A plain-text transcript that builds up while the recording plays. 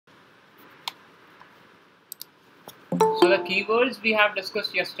So the keywords we have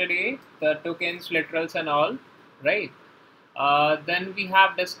discussed yesterday, the tokens, literals and all, right? Then we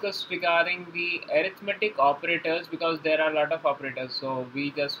have discussed regarding the arithmetic operators because there are a lot of operators. So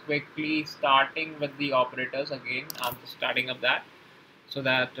we just quickly starting with the operators again. I'm just starting up that so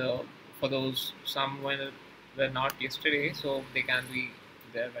that for those some were not yesterday, so they can be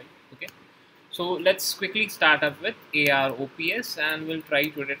there, right? Okay. So let's quickly start up with AROPS and we'll try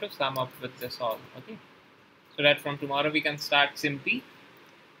today to sum up with this all. Okay. So that from tomorrow we can start simply.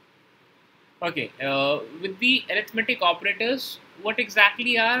 Okay, with the arithmetic operators, what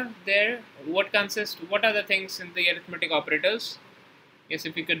exactly are there? What consist? What are the things in the arithmetic operators? Yes,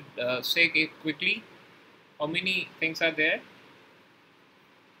 if you could say it quickly, how many things are there?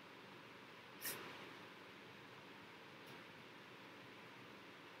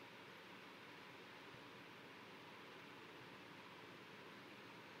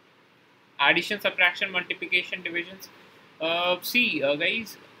 Addition, subtraction, multiplication, divisions. See,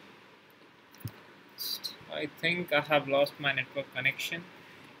 guys, I think I have lost my network connection.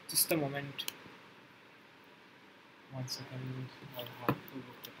 Just a moment. 1 second. I'll have to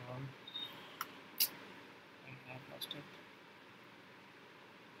look it on. I have lost it.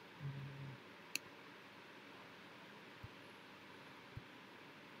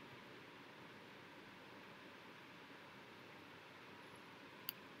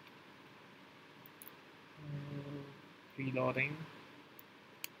 Reloading.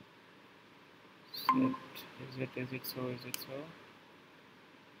 Is it so? Is it so?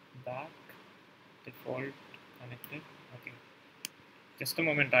 Back. Default connected. Okay. Just a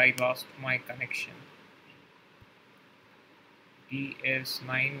moment. I lost my connection.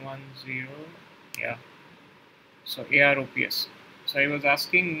 DS910. Yeah. So AROPS. So I was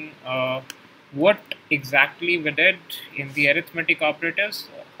asking what exactly we did in the arithmetic operators.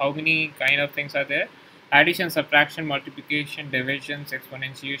 How many kind of things are there? Addition, subtraction, multiplication, divisions,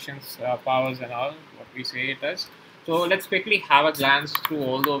 exponentiations, powers, and all. What we say it as. So let's quickly have a glance through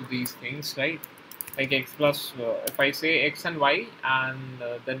all of these things, right? Like x plus, if I say x and y, and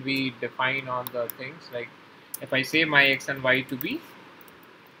then we define on the things. Like if I say my x and y to be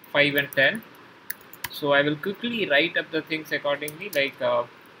 5 and 10, so I will quickly write up the things accordingly, like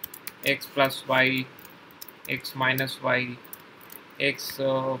x plus y, x minus y, x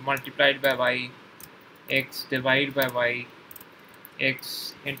multiplied by y, x divided by y,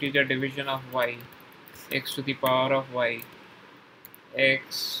 x integer division of y, x to the power of y,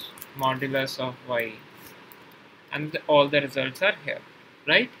 x modulus of y, and all the results are here,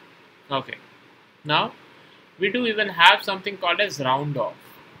 right? Okay. Now we do even have something called as round off.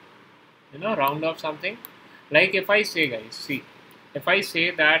 Round off something. Like if I say, guys, see, if I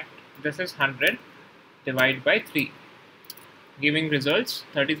say that this is 100 divided by 3, giving results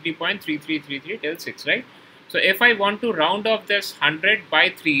 33.3333 till 6, right? So if I want to round off this 100 by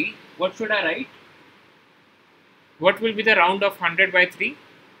 3, what should I write? What will be the round of 100 by 3?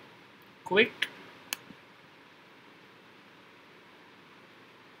 Quick.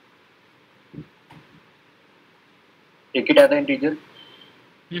 Take it as an integer.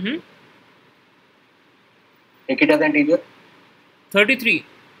 Take it as an integer. 33.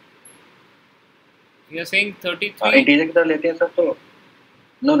 You are saying 33? Integer की तरह लेते हैं sir तो.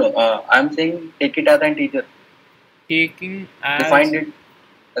 No. I'm saying take it as an integer. Taking as. Define it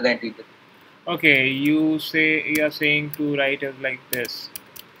as an integer. Okay, you are saying to write it like this,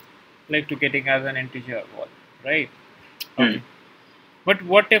 like to getting as an integer, right? Okay. But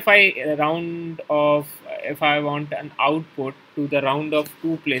what if I round off? If I want an output to the round of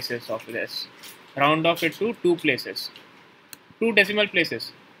 2 places of this, round off it to 2 places, 2 decimal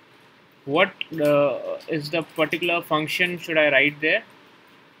places. What is the particular function should I write there?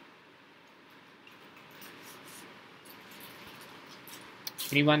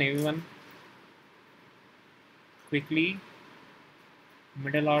 Anyone? Quickly.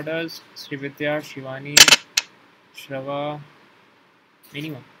 Middle orders, Srividya, Shivani, Shrava,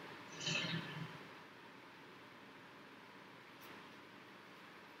 anyone?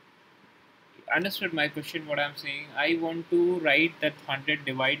 Understood my question, what I'm saying. I want to write that 100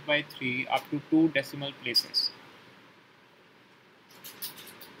 divided by 3 up to 2 decimal places.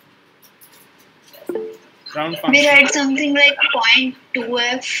 Round function. We write something like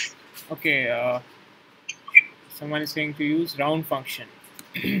 0.2f. Okay, someone is saying to use round function.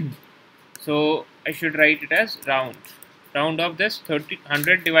 So I should write it as round. Round of this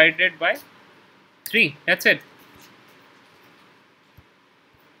 100 divided by 3. That's it.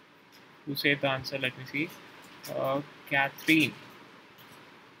 Who said the answer? Let me see. Catherine.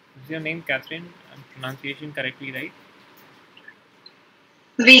 Is your name Catherine? Pronunciation correctly, right?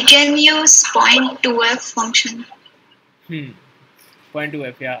 We can use 0.2f function.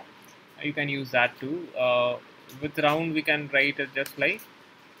 0.2f, yeah, you can use that too. With round, we can write it just like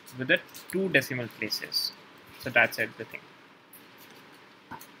with the 2 decimal places. So that's everything.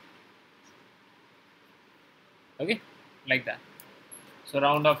 Okay, like that. So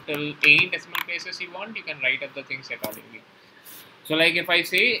round off till any decimal places you want, you can write up the things accordingly. So like if I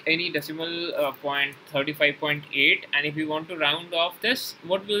say any decimal point 35.8, and if you want to round off this,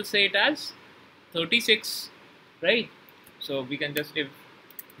 what we'll say it as 36, right? So we can just, if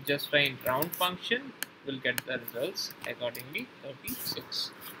just write round function, we'll get the results accordingly,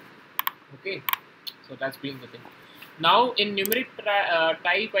 36. Okay, so that's being the thing. Now in numeric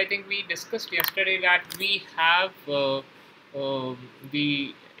type, I think we discussed yesterday that we have the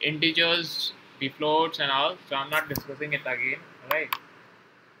integers, the floats and all, so I'm not discussing it again, right?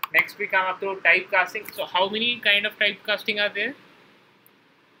 Next we come up to typecasting. So how many kind of typecasting are there?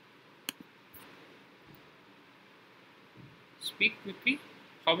 Speak quickly.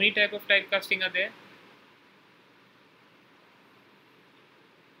 How many type of typecasting are there?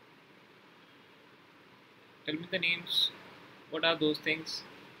 Tell me the names. What are those things?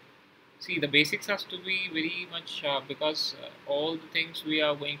 See, the basics has to be very much because all the things we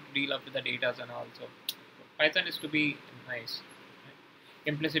are going to deal up with the data and also Python is to be nice.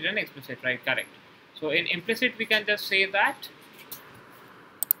 Implicit and explicit, right? Correct. So in implicit, we can just say that.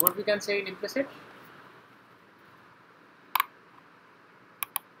 What we can say in implicit?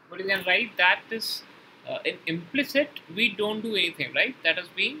 What you can write that is in implicit, we don't do anything, right? That is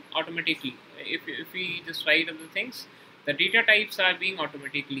being automatically. If we just write other things, the data types are being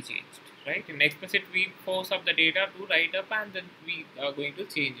automatically changed, right? In explicit, we force up the data to write up, and then we are going to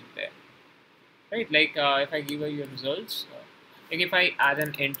change it there, right? Like if I give you results, like if I add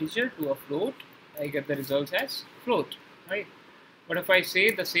an integer to a float, I get the results as float, right? But if I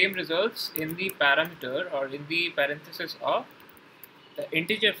say the same results in the parameter or in the parenthesis of the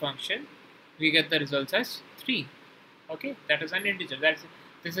integer function, we get the results as 3. Okay, that is an integer.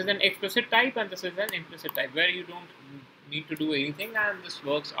 This is an explicit type and this is an implicit type where you don't need to do anything and this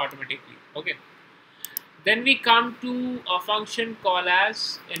works automatically. Okay, then we come to a function called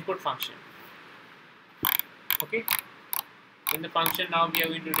as input function. Okay, in the function now we are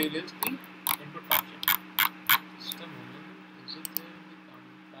going to deal with the input function. Just a moment, is it there in the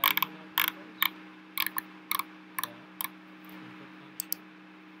compiling operators? Yeah, input function.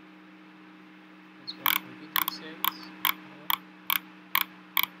 It's got 33 cells.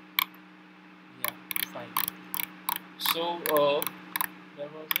 Yeah, fine. So there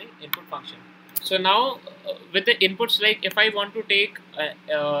was the input function. So now with the inputs, like if I want to take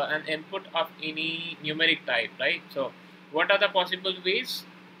an input of any numeric type, right? So what are the possible ways?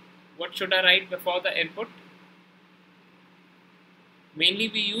 What should I write before the input? Mainly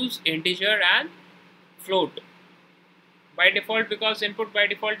we use integer and float by default, because input by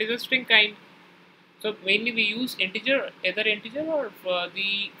default is a string kind. So mainly we use integer, either integer or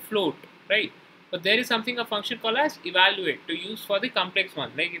the float, right? But there is something, a function called as evaluate, to use for the complex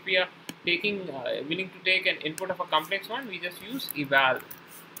one. Like if we are taking willing to take an input of a complex one, we just use eval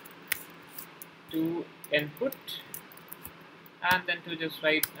to input, and then to just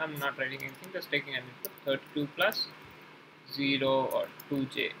write, I'm not writing anything, just taking an input 32 plus 0 or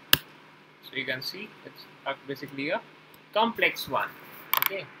 2j. So you can see it's basically a complex one.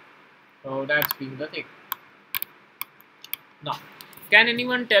 Okay, so that's being the thing. Now, can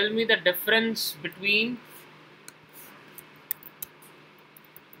anyone tell me the difference between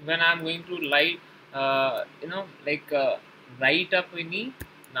when I'm going to write up any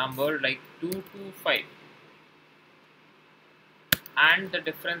number like 2 to 5, and the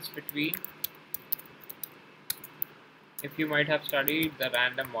difference between, if you might have studied the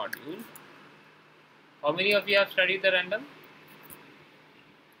random module? How many of you have studied the random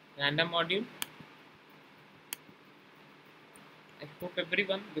module? I hope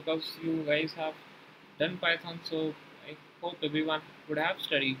everyone, because you guys have done Python, so I hope everyone would have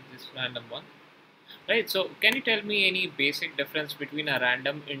studied this random one, right? So can you tell me any basic difference between a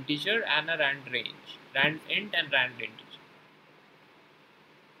random integer and a rand range, rand int and rand integer,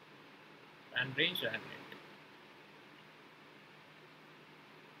 rand range, rand int?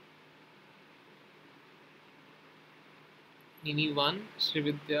 Anyone?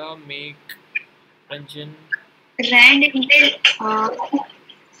 Srividya, Make, Ranjan? Rand integer,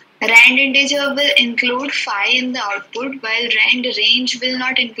 rand integer will include phi in the output, while rand range will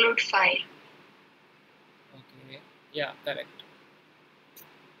not include phi. Okay, yeah, correct.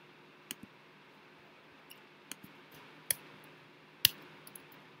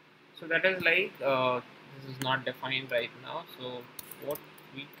 So that is like this is not defined right now. So what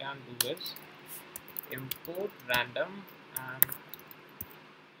we can do is import random and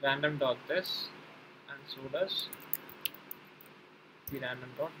random dot this, and so does the random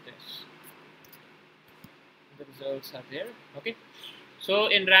dot this. The results are there. Okay, so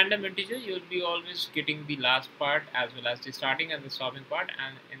in random integer you will be always getting the last part as well as the starting and the stopping part,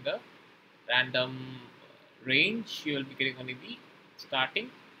 and in the random range you will be getting only the starting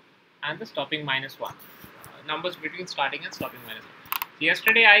and the stopping minus 1, numbers between starting and stopping minus 1.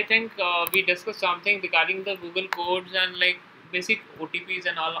 Yesterday I think we discussed something regarding the Google codes and like basic OTPs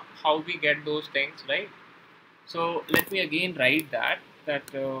and all, how we get those things, right? So let me again write that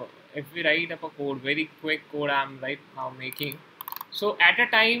if we write up a code, very quick code I'm right now making. So at a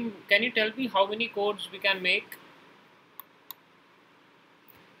time, can you tell me how many codes we can make?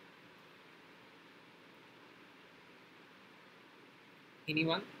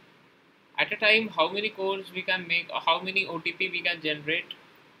 Anyone? At a time, how many codes we can make, or how many OTP we can generate?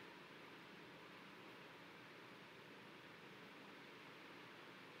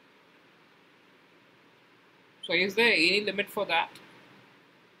 So is there any limit for that?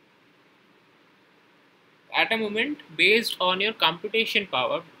 At a moment, based on your computation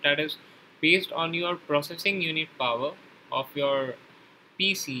power, that is based on your processing unit power of your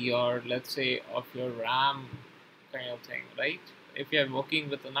PC, or let's say of your RAM kind of thing, right? If you are working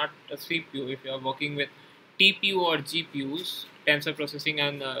with not a CPU, if you are working with TPU or GPUs, tensor processing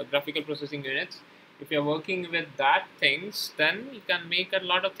and graphical processing units, if you are working with that things, then you can make a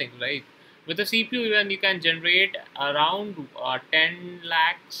lot of things, right? With a CPU, even you can generate around 10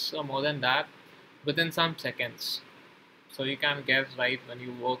 lakhs or more than that within some seconds. So you can guess, right, when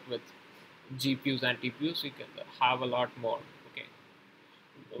you work with GPUs and TPUs, you can have a lot more. Okay,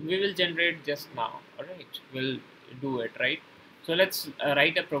 we will generate just now. All right, we'll do it, right? So let's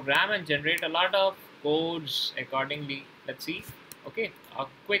write a program and generate a lot of codes accordingly. Let's see. Okay, a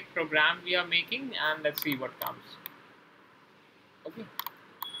quick program we are making, and let's see what comes. Okay,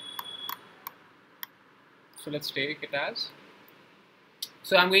 so let's take it as,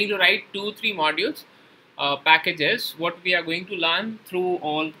 so I'm going to write 2-3 modules, packages, what we are going to learn through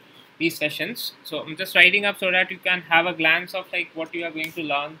all these sessions. So I'm just writing up so that you can have a glance of like what you are going to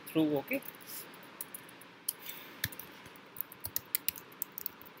learn through. Okay,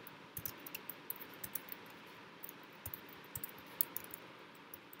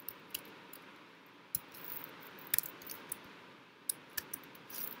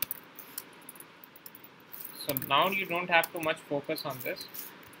 so now you don't have too much focus on this.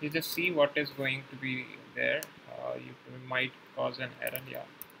 You just see what is going to be there. You might cause an error. Yeah,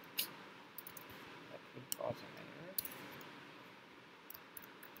 that will cause an error.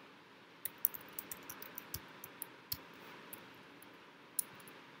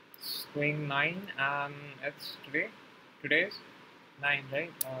 It's going 9 and it's today's 9,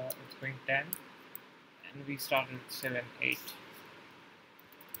 right? It's going 10 and we started 7 8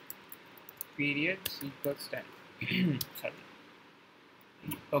 periods equals 10. Sorry.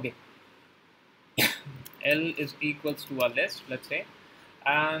 Okay, L is equals to a list, let's say,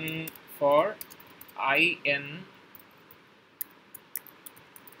 and for I in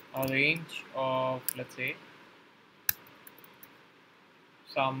a range of, let's say,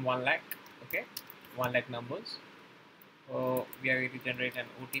 some 1 lakh. Okay, 1 lakh numbers. So we are going to generate an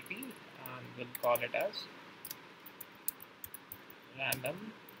OTP and we'll call it as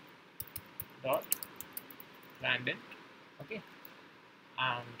random dot random. Okay,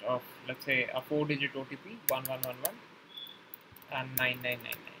 and of, let's say, a 4-digit OTP 1111 and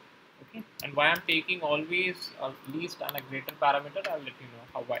 9999. Okay, and why I'm taking always a least and a greater parameter, I'll let you know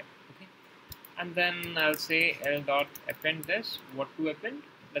how, why. Okay, and then I'll say L dot append this. What to append?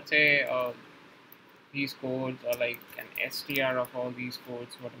 Let's say these codes are like an str of all these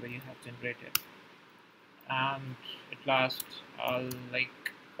codes, whatever you have generated, and at last I'll,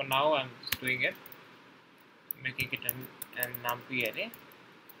 like, for now I'm just doing it, making it an numpy array,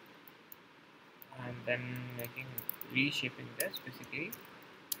 and then making, reshaping this basically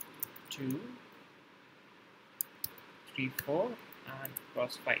 2 3 4 and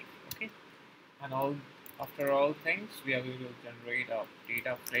cross 5. Okay, and all, after all things we are going to generate a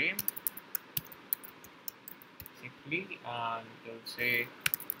data frame simply, and we'll say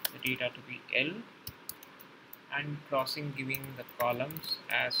the data to be L, and crossing giving the columns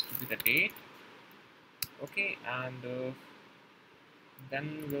as to be the date. Okay, and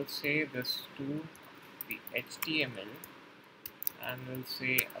then we'll say this to the HTML, and we'll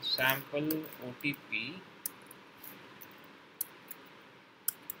say a sample OTP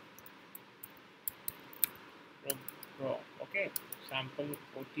pro. Okay, sample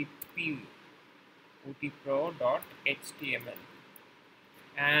OTP otpro.html,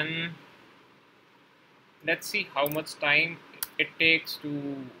 and let's see how much time it takes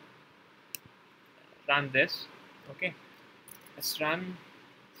to run this. Okay, let's run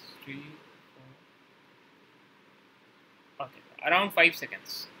 3, 4, okay, around 5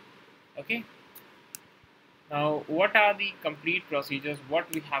 seconds. Okay, now what are the complete procedures,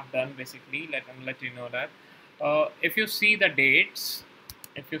 what we have done basically, let me let you know that if you see the dates,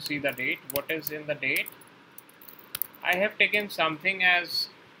 if you see the date, what is in the date, I have taken something as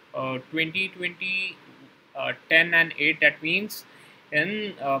 2020 10 and 8. That means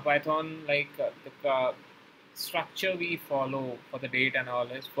in Python, like the structure we follow for the date and all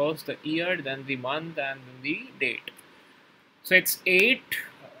is first the year, then the month, and then the date. So it's 8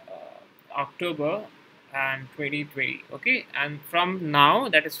 October and 2020. Okay, and from now,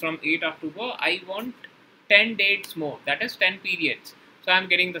 that is from 8 October, I want 10 dates more, that is 10 periods. So I'm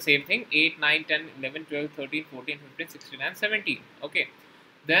getting the same thing, 8, 9, 10, 11, 12, 13, 14, 15, 16, and 17. Okay,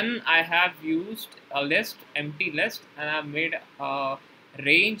 then I have used a list, empty list, and I've made a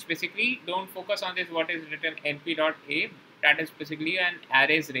range. Basically, don't focus on this what is written np.a, that is basically an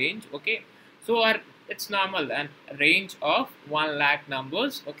arrays range. Okay, so it's normal and range of 1 lakh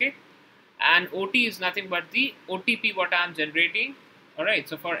numbers. Okay, and OT is nothing but the OTP what I'm generating. Alright,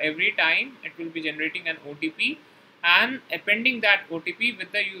 so for every time it will be generating an OTP and appending that OTP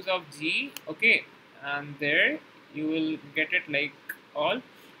with the use of G. Okay, and there you will get it like all,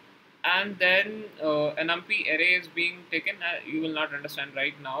 and then an NumPy array is being taken. You will not understand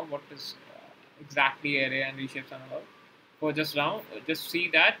right now what is exactly array and reshapes and all. For just now, just see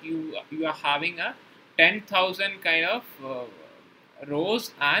that you are having a 10,000 kind of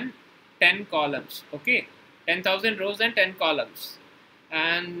rows and 10 columns. Okay, 10,000 rows and 10 columns,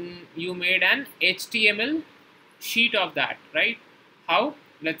 and you made an HTML sheet of that, right? How?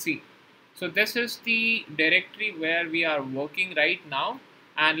 Let's see. So this is the directory where we are working right now,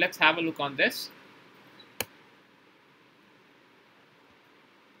 and let's have a look on this.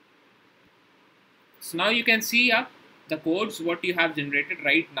 So now you can see the codes what you have generated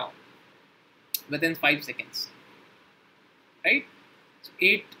right now within 5 seconds, right? So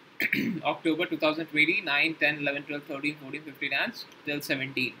 8 October 2020, 9, 10, 11, 12, 13, 14, 15, and till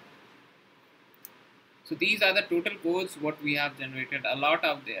 17. So these are the total codes what we have generated, a lot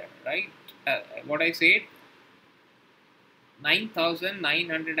of there, right? What I said,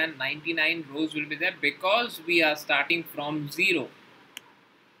 9,999 rows will be there because we are starting from 0.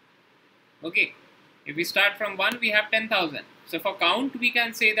 Okay, if we start from 1, we have 10,000. So for count, we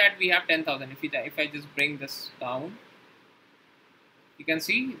can say that we have 10,000. If I just bring this down, you can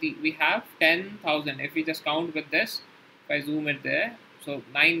see we have 10,000. If we just count with this, if I zoom it there, so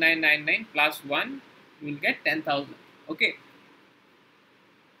 9999 plus 1, you will get 10,000. Okay,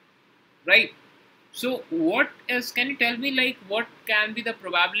 right? So what is, can you tell me like what can be the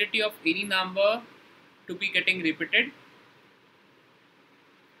probability of any number to be getting repeated?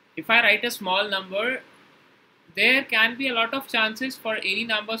 If I write a small number, there can be a lot of chances for any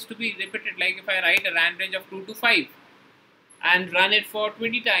numbers to be repeated. Like if I write a rand range of 2 to 5 and run it for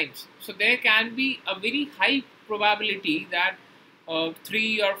 20 times, so there can be a very high probability that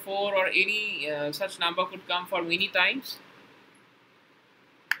 3 or 4 or any such number could come for many times.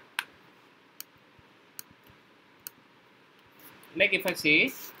 Like if I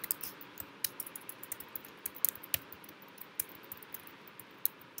say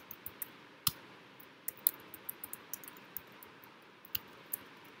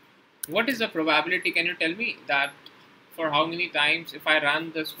what is the probability, can you tell me that for how many times if I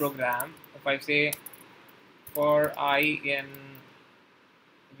run this program, if I say for I in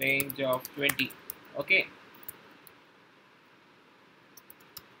range of 20, okay,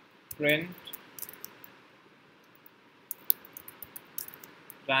 print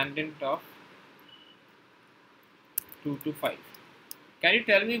random of 2 to 5. Can you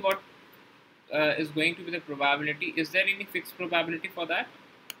tell me what is going to be the probability? Is there any fixed probability for that?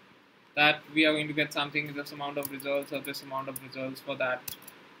 That we are going to get something, this amount of results or this amount of results for that.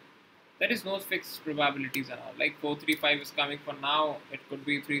 There is no fixed probabilities and all. Like 435 is coming for now, it could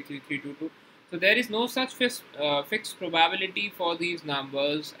be 33322. So there is no such fixed probability for these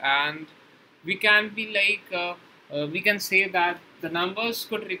numbers, and we can be like we can say that the numbers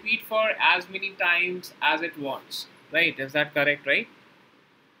could repeat for as many times as it wants, right? Is that correct, right?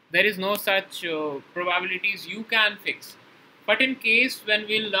 There is no such probabilities you can fix. But in case when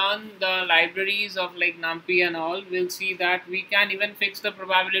we learn the libraries of like NumPy and all, we'll see that we can even fix the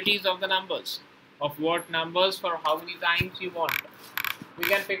probabilities of the numbers, of what numbers for how many times you want. We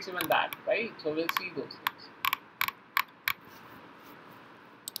can fix even that, right? So we'll see those things.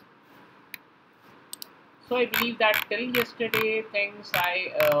 So I believe that till yesterday things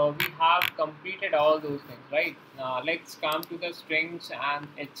we have completed all those things, right? Let's come to the strings and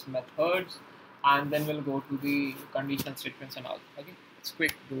its methods, and then we'll go to the conditional statements and all. Okay, let's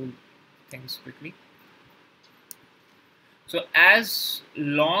do things quickly. So as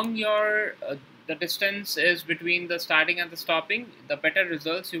long your the distance is between the starting and the stopping, the better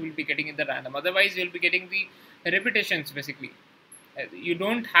results you will be getting in the random. Otherwise, you'll be getting the repetitions basically. You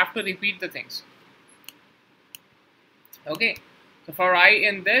don't have to repeat the things. Okay, so for I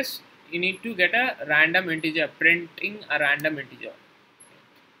in this, you need to get a random integer, printing a random integer.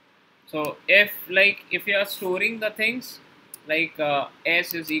 So if you are storing the things like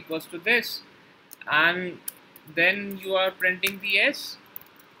s is equals to this, and then you are printing the s,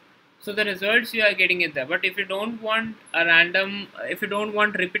 so the results you are getting it there. But if you don't want a random, if you don't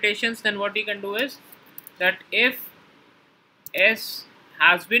want repetitions, then what you can do is that if s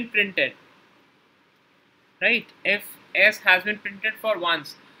has been printed, right, if s has been printed for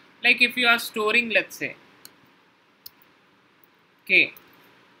once, like if you are storing, let's say, k,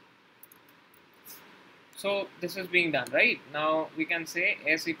 so this is being done right now. We can say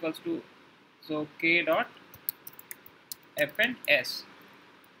s equals to, so k dot append s.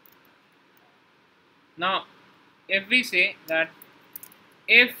 Now if we say that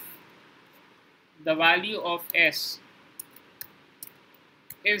if the value of s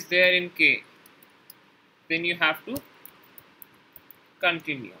is there in k, then you have to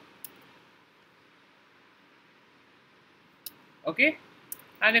continue. Okay,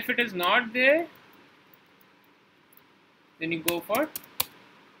 and if it is not there, then you go for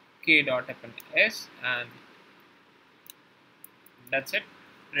k dot append s, and that's it,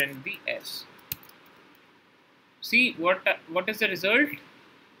 print the s. See what is the result?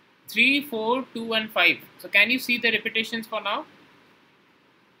 3, 4, 2 and 5. So can you see the repetitions for now?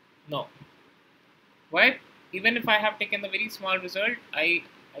 No. Why? Even if I have taken the very small result, I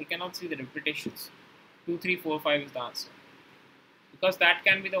cannot see the repetitions. 2, 3, 4, 5 is the answer, because that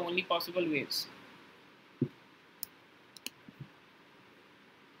can be the only possible ways.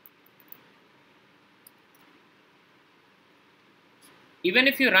 Even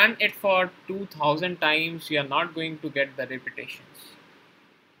if you run it for 2000 times, you are not going to get the repetitions.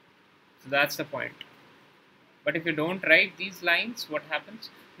 So that's the point. But if you don't write these lines, what happens?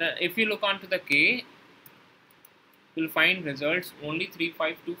 Now, if you look onto the k, you'll find results only 3,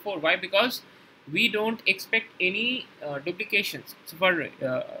 5, 2, 4. Why? Because we don't expect any duplications. So for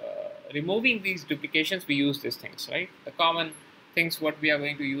removing these duplications, we use these things, right? The common things what we are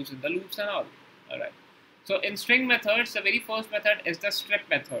going to use in the loops and all. All right. So in string methods, the very first method is the strip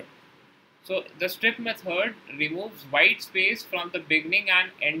method. So the strip method removes white space from the beginning and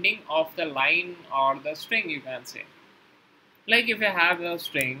ending of the line or the string, you can say. Like if you have a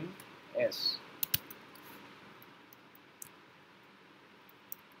string s,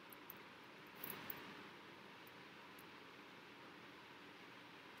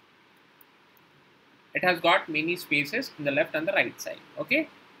 it has got many spaces in the left and the right side. Okay,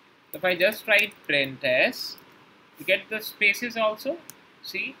 so if I just write print s, you get the spaces also.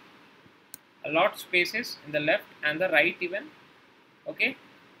 See, a lot spaces in the left and the right even. Okay,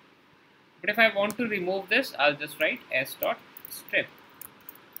 but if I want to remove this, I'll just write s dot strip.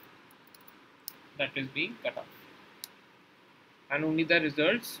 That is being cut off, and only the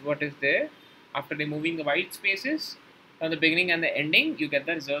results what is there after removing the white spaces from the beginning and the ending, you get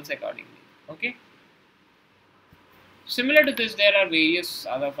the results accordingly. Okay. Similar to this, there are various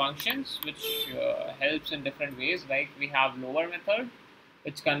other functions which helps in different ways. Like we have lower method,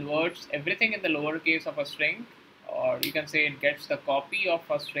 which converts everything in the lower case of a string, or you can say it gets the copy of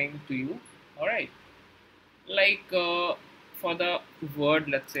a string to you. All right. Like for the word,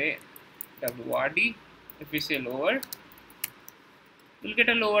 let's say wrd, if we say lower, you'll get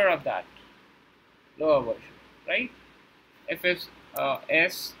a lower of that, lower version, right? If it's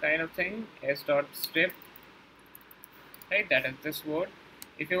s kind of thing, s dot strip, right, that is this word.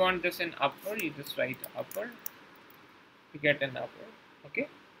 If you want this in upper, you just write upper, you get an upper. Okay,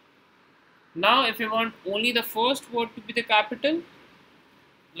 now if you want only the first word to be the capital,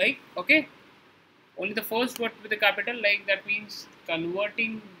 like, okay, only the first word to be the capital, like that means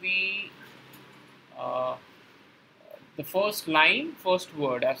converting the first line, first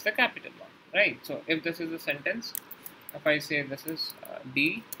word as the capital one, right? So if this is a sentence, if I say this is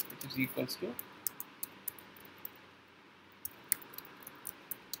d, which is equals to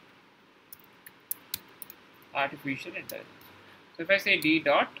artificial intelligence. So if I say d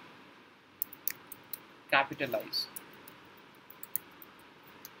dot capitalize,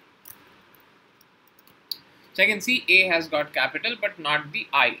 So I can see A has got capital but not the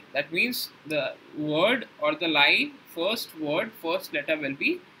I. That means the word or the line first word, first letter will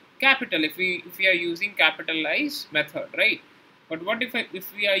be capital if we are using capitalized method, right? But what if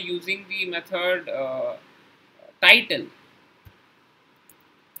we are using the method title?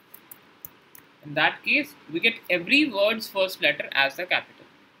 In that case, we get every word's first letter as the capital,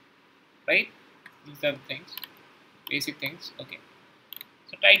 right? These are the things, basic things. Okay.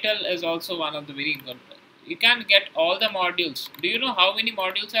 So title is also one of the very good. You can get all the modules. Do you know how many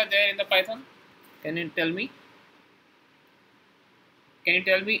modules are there in the Python? Can you tell me? Can you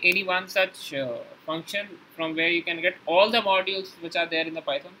tell me any one such function from where you can get all the modules which are there in the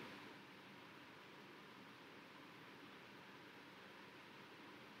Python?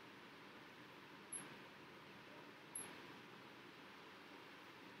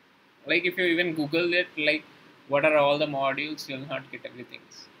 Like if you even Google it, like what are all the modules, you'll not get everything.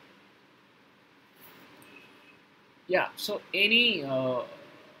 Yeah. So any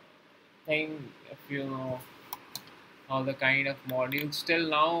thing, if you know all the kind of modules, till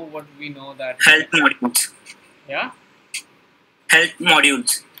now what we know that Help modules. yeah, Help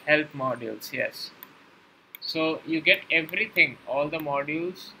modules. help modules. Yes. So you get everything, all the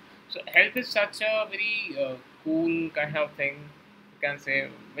modules. So help is such a very cool kind of thing, you can say,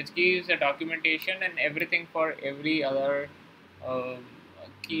 which gives a documentation and everything for every other um,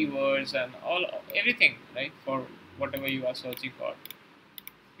 keywords and all everything, right? For whatever you are searching for,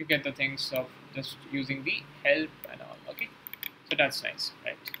 you get the things of just using the help and all. Okay, so that's nice,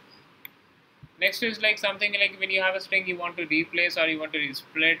 right? Next is like something like when you have a string you want to replace or you want to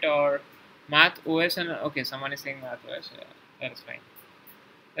split or math OS and okay, someone is saying math OS. Yeah, that is fine.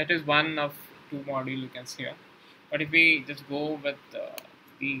 That is one of two module you can see here. But if we just go with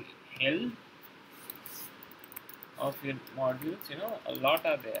the help of your modules, a lot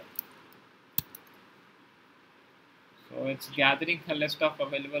are there. So it's gathering a list of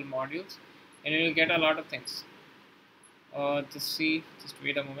available modules, and you will get a lot of things. Just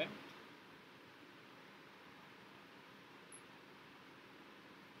wait a moment.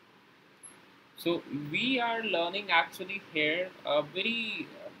 So we are learning actually here a very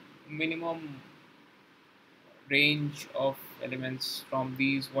minimum range of elements from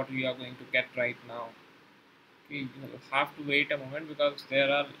these what we are going to get right now. Okay, you have to wait a moment because there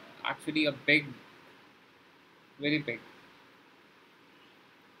are actually a big, very big.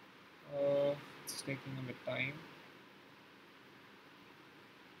 It's taking a bit time.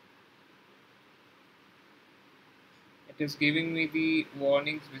 It is giving me the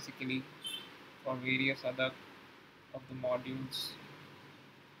warnings basically for various other of the modules.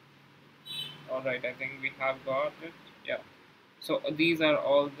 Alright, I think we have got it. Yeah. So these are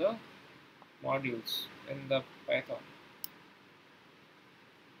all the modules in the Python.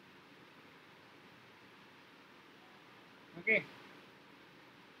 Okay.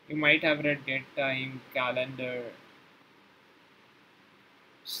 You might have read get time, calendar,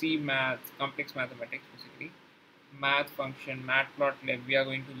 C math, complex mathematics basically. Math function, matplotlib, we are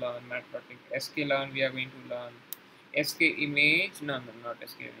going to learn matplotlib. sklearn, we are going to learn. skimage, no, not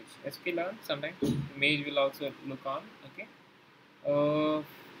skimage. sklearn, sometimes image will also look on. Okay.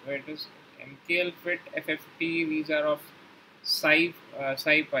 Where it is mklfit, fft, these are of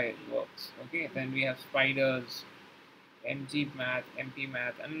scipy works. Okay. Then we have spiders, mgmath,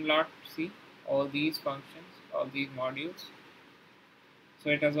 mpmath, and a lot. See all these functions, all these modules. So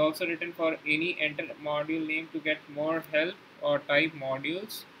it has also written for any enter module name to get more help or type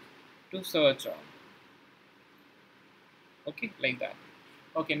modules to search on. Okay, like that.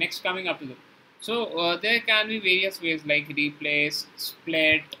 Okay, next coming up to the. So there can be various ways like replace,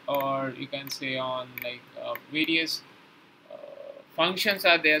 split, or you can say on like various functions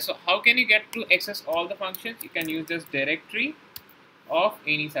are there. So how can you get to access all the functions? You can use this directory of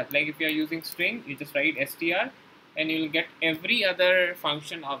any such. Like if you are using string, you just write str, and you will get every other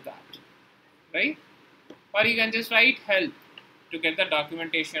function of that, right? Or you can just write help to get the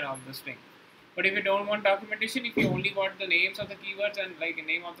documentation of the string. But if you don't want documentation, if you only want the names of the keywords and like the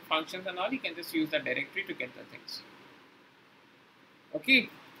name of the functions and all, you can just use the directory to get the things. Okay,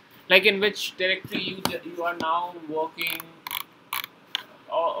 like in which directory you are now working,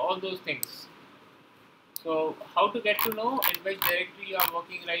 all those things. So how to get to know in which directory you are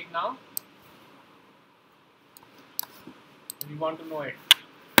working right now? If you want to know it,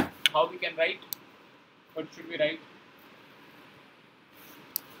 how we can write? What should we write?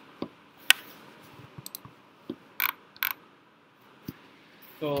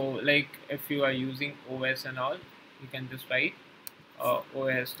 So like if you are using OS and all, you can just write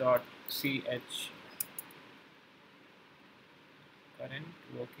os.ch current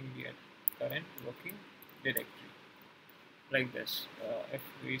working here, current working directory like this. If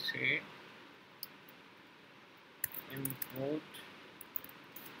we say import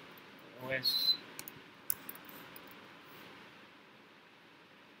OS,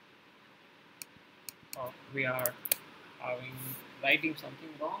 we are writing something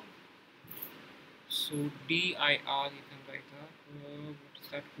wrong. So dir, you can write that. What is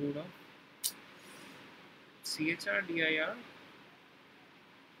that code of? Chr dir.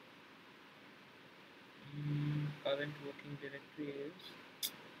 Current working directory is.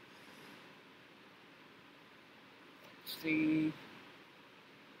 See,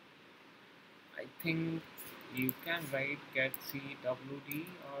 I think you can write get cwd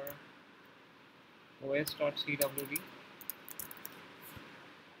or os.cwd.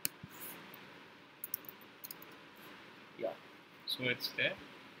 Yeah, so it's there,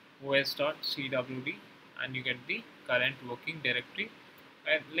 os.cwd, and you get the current working directory.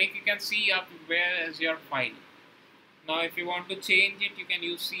 And like you can see up where is your file. Now if you want to change it, you can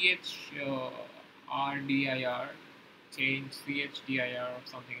use chrdir, change chrdir or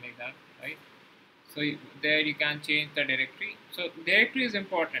something like that, right? So there you can change the directory. So directory is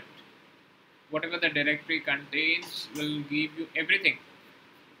important. Whatever the directory contains will give you everything,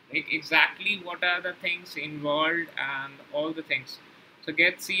 like exactly what are the things involved and all the things. So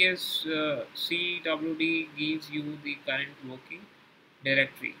get cwd gives you the current working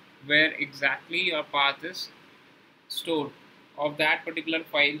directory where exactly your path is stored of that particular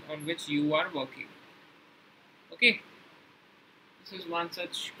file on which you are working. Okay, this is one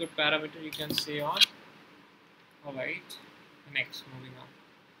such good parameter you can say on. Alright, next, moving on.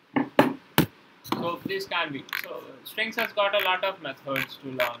 So this can be, so strings has got a lot of methods to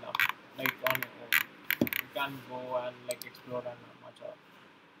learn up, like on your own. You can go and like explore and much of.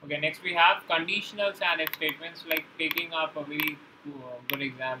 Okay, next we have conditionals and if statements, like taking up a very good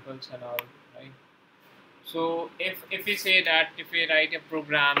examples and all, right? So if we say that if we write a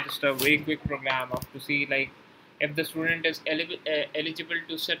program, just a very quick program of to see like if the student is eligible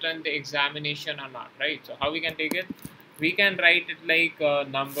to sit on the examination or not, right? So how we can take it? We can write it like a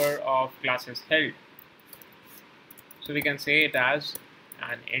number of classes held. So we can say it as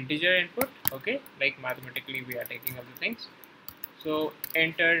an integer input, okay? Like mathematically we are taking up the things. So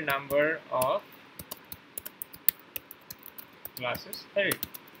enter number of classes held.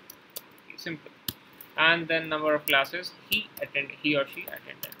 Simple. And then number of classes he or she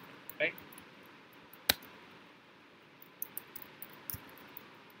attended, right?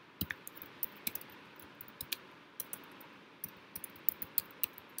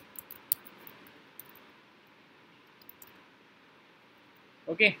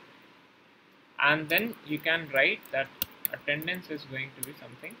 Okay, and then you can write that attendance is going to be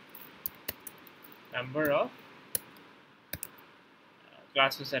something number of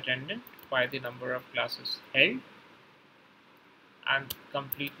classes attended by the number of classes held and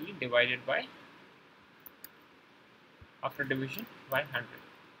completely divided by, after division, by 100.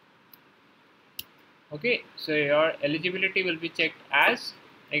 Okay, so your eligibility will be checked as,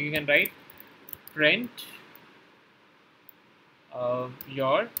 like you can write print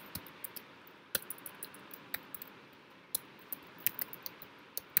your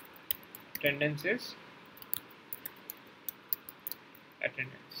attendance is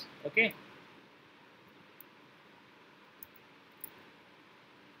attendance. Okay,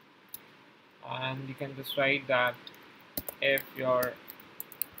 and you can just write that if your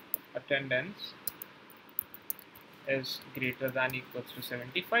attendance is greater than equals to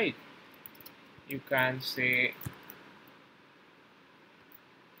 75, you can say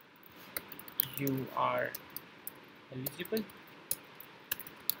you are eligible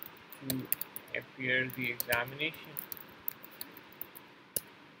to appear the examination.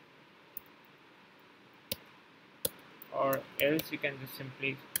 Or else you can just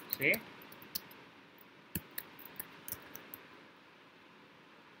simply say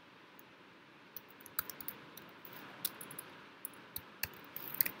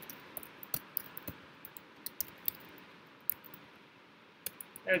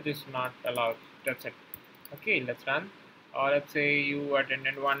it is not allowed. That's it. Okay, let's run. Or let's say you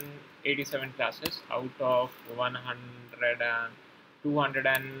attended 187 classes out of 100 and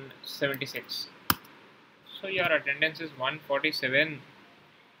 276. So your attendance is 147.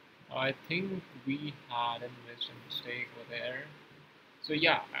 I think we had a mistake over there. So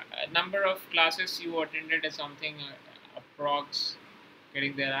yeah, number of classes you attended is something approx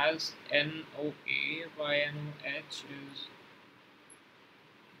getting there as NOA by NOH is,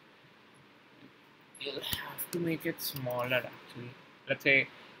 you'll have to make it smaller actually. Let's say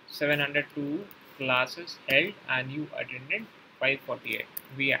 702 classes held and you attended 548.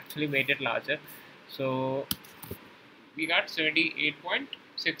 We actually made it larger. So we got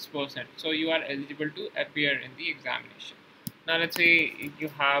 78.6%. So you are eligible to appear in the examination. Now let's say you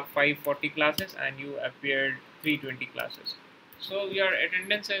have 540 classes and you appeared 320 classes. So your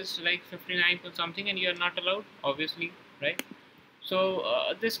attendance is like 59 point something and you are not allowed, obviously, right? So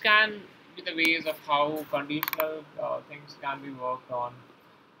this can be the ways of how conditional things can be worked on.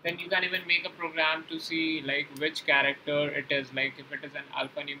 Then you can even make a program to see like which character it is, like if it is an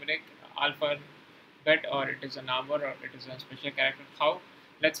alphanumeric alphabet or it is a number or it is a special character. How,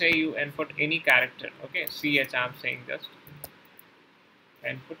 let's say you input any character, okay, ch I'm saying just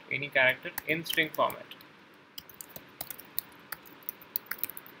input any character in string format.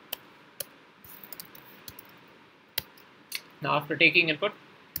 Now after taking input,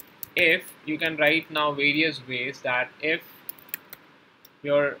 if you can write now various ways that if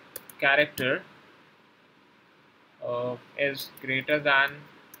your character is greater than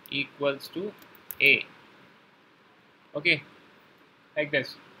equals to a, okay, like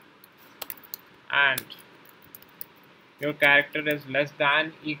this, and your character is less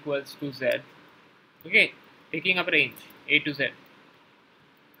than equals to z, okay, taking up range a to z,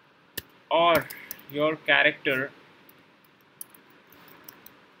 or your character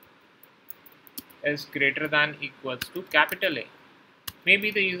is greater than equals to capital A. Maybe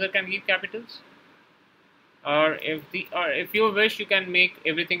the user can give capitals, or if you wish you can make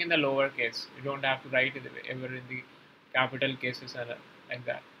everything in the lower case. You don't have to write it ever in the capital cases and like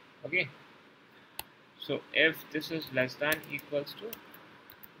that, okay. So if this is less than equals to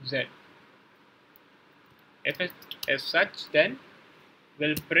z, if it is such, then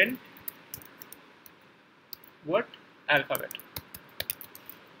we'll print what alphabet,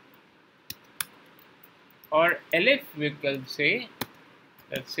 or elif we can say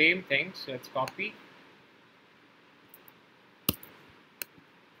the same thing. So let's copy,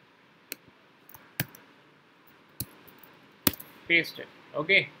 paste it,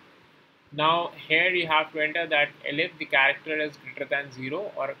 okay. Now here you have to enter that elif the character is greater than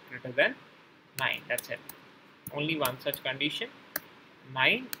 0 or greater than 9. That's it. Only one such condition,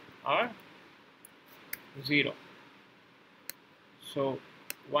 9 or 0. So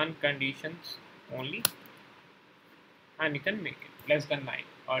one conditions only, and you can make it less than 9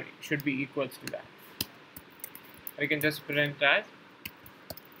 or it should be equals to that. We can just print as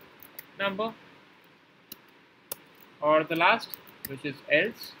number, or the last, which is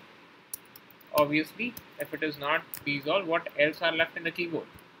else. Obviously, if it is not these all, what else are left in the keyboard?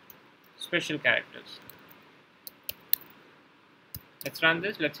 Special characters. Let's run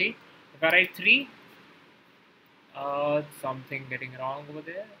this. Let's see. If I write 3, something getting wrong over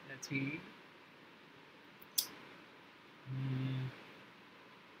there. Let's see.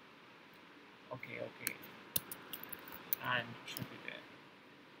 Okay. And should be there.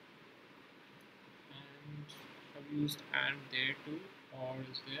 And I've used and there too, or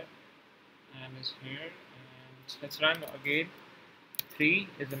is there? And is here. And let's run again. 3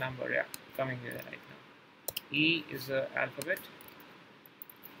 is a number, yeah, coming here right now. E is the alphabet.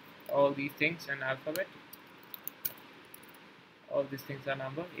 All these things an alphabet. All these things are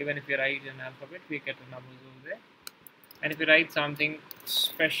number. Even if you write an alphabet, we get the numbers over there. And if you write something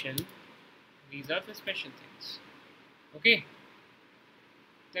special, these are the special things. Okay.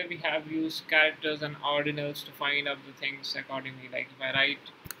 Then we have used characters and ordinals to find out the things accordingly. Like if I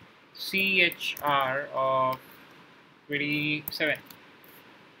write CHR of 27,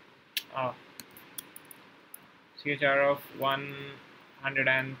 CHR of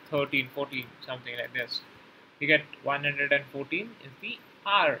 113, 14, something like this. You get 114 is the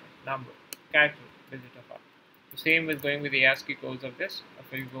R number, character digit of R. The same with going with the ASCII codes of this. If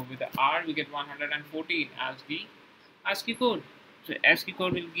we go with the R, we get 114 as the ASCII code. So ASCII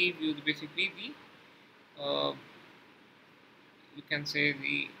code will give you basically the you can say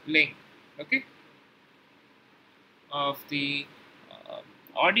the link, okay, of the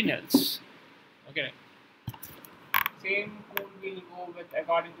ordinals. Okay. Same code will go with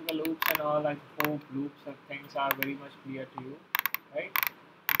according to the loops and all. I hope loops and things are very much clear to you, right?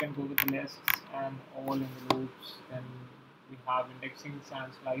 You can go with the lists and all in the loops. Then we have indexings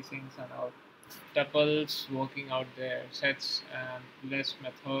and slicings and all, tuples working out their sets and list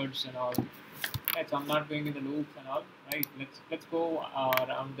methods and all. Right, so I'm not going in the loops and all. Right, let's go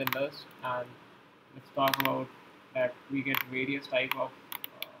around the list and let's talk about that. We get various type of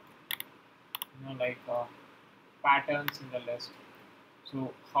like patterns in the list.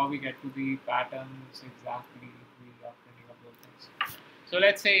 So how we get to the patterns exactly if we are printing up those things. So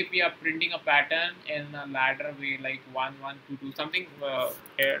let's say if we are printing a pattern in a ladder way, like 1 1 2 2 something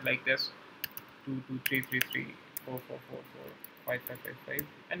here like this, 2 2 3 3 3 4 4 4 4 5 5 5 5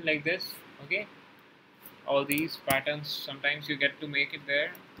 and like this, okay. all these patterns, sometimes you get to make it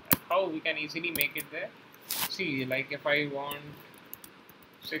there. How we can easily make it there? See, like if I want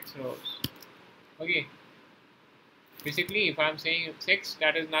 6 rows, okay, basically if I'm saying 6,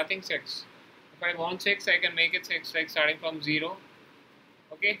 that is nothing 6. If I want 6, I can make it 6, like starting from 0,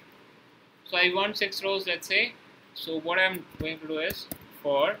 okay. So I want 6 rows, let's say. So what I'm going to do is,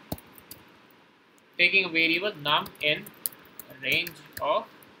 for taking a variable num in range of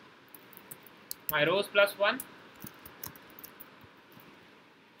my rows plus 1,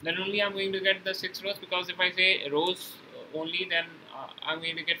 then only I'm going to get the 6 rows, because if I say rows only, then I'm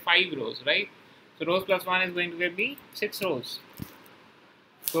going to get 5 rows, right? So rows plus 1 is going to get me 6 rows.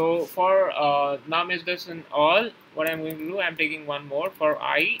 So for num is this in all, what I'm going to do, I'm taking one more for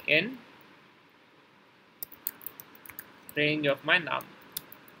I in range of my num,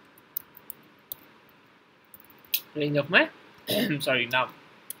 range of my sorry, num,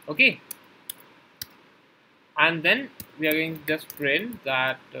 okay. And then we are going to just print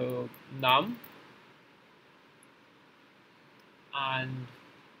that num, and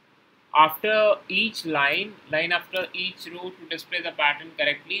after each line after each row, to display the pattern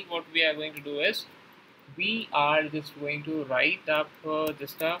correctly, what we are going to do is, we are just going to write up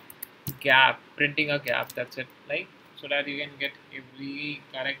just a gap, printing a gap, that's it, like, so that you can get every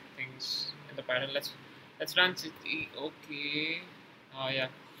correct things in the pattern. Let's run city, okay. Yeah,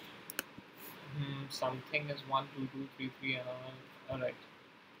 something is 1 2 2 3 3 and all right.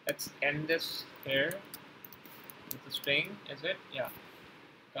 Let's end this here with the string, is it? Yeah,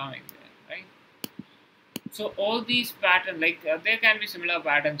 coming there, right? So all these patterns, like there can be similar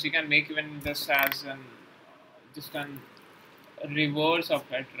patterns. You can make even this as an just an reverse of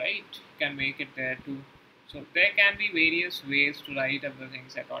it, right? You can make it there too. So there can be various ways to write up the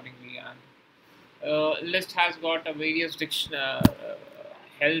things accordingly, and list has got a various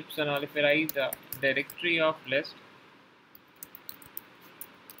helps and all. If I write the directory of list,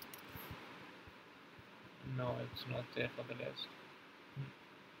 no, it's not there for the list.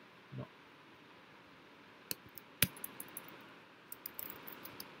 No.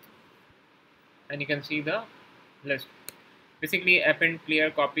 And you can see the list. Basically, append,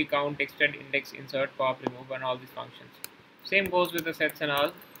 clear, copy, count, extend, index, insert, pop, remove, and all these functions. Same goes with the sets and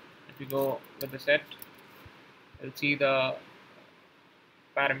all. If you go with the set, you'll see the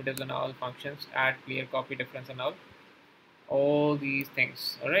parameters and all functions, add, clear, copy, difference, and all these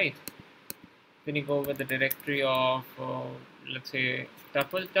things. All right. Then you go with the directory of let's say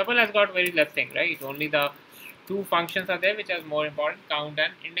tuple. Tuple has got very less thing, right? Only the two functions are there which are more important, count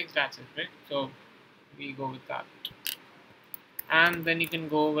and index, that's it, right? So we go with that. And then you can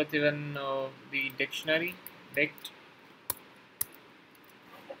go with even the dictionary, dict,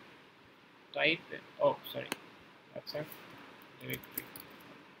 type, oh sorry, that's a directory.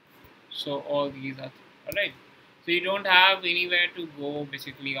 So all these are, alright. So you don't have anywhere to go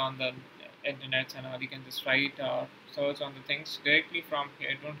basically on the internet and all. You can just write or search on the things directly from here.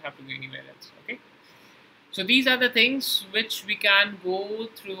 You don't have to go anywhere else, okay. So these are the things which we can go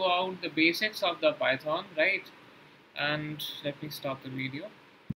throughout the basics of the Python, right? And let me stop the video.